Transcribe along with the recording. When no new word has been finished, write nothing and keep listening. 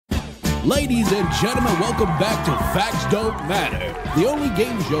Ladies and gentlemen, welcome back to Facts Don't Matter, the only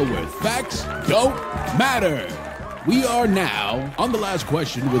game show where facts don't matter. We are now on the last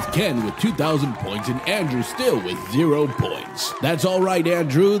question with Ken with 2,000 points and Andrew still with 0 points. That's all right,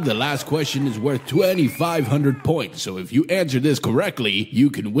 Andrew. The last question is worth 2,500 points, so if you answer this correctly,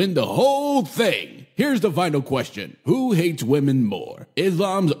 you can win the whole thing. Here's the final question. Who hates women more,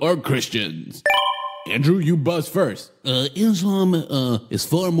 Islams or Christians? Andrew, you buzz first. Islam is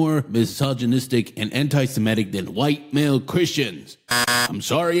far more misogynistic and anti-Semitic than white male Christians. I'm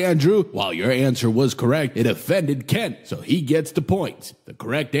sorry, Andrew. While your answer was correct, it offended Ken, so he gets the points. The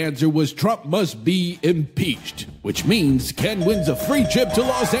correct answer was Trump must be impeached, which means Ken wins a free trip to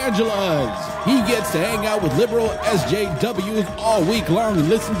Los Angeles. He gets to hang out with liberal SJWs all week long and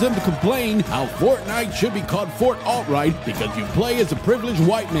listen to them complain how Fortnite should be called Fort Alt-Right because you play as a privileged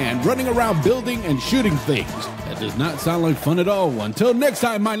white man running around building and shooting things. That does not sound like fun at all. Until next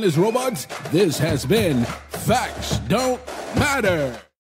time, mindless robots, this has been Facts Don't Matter.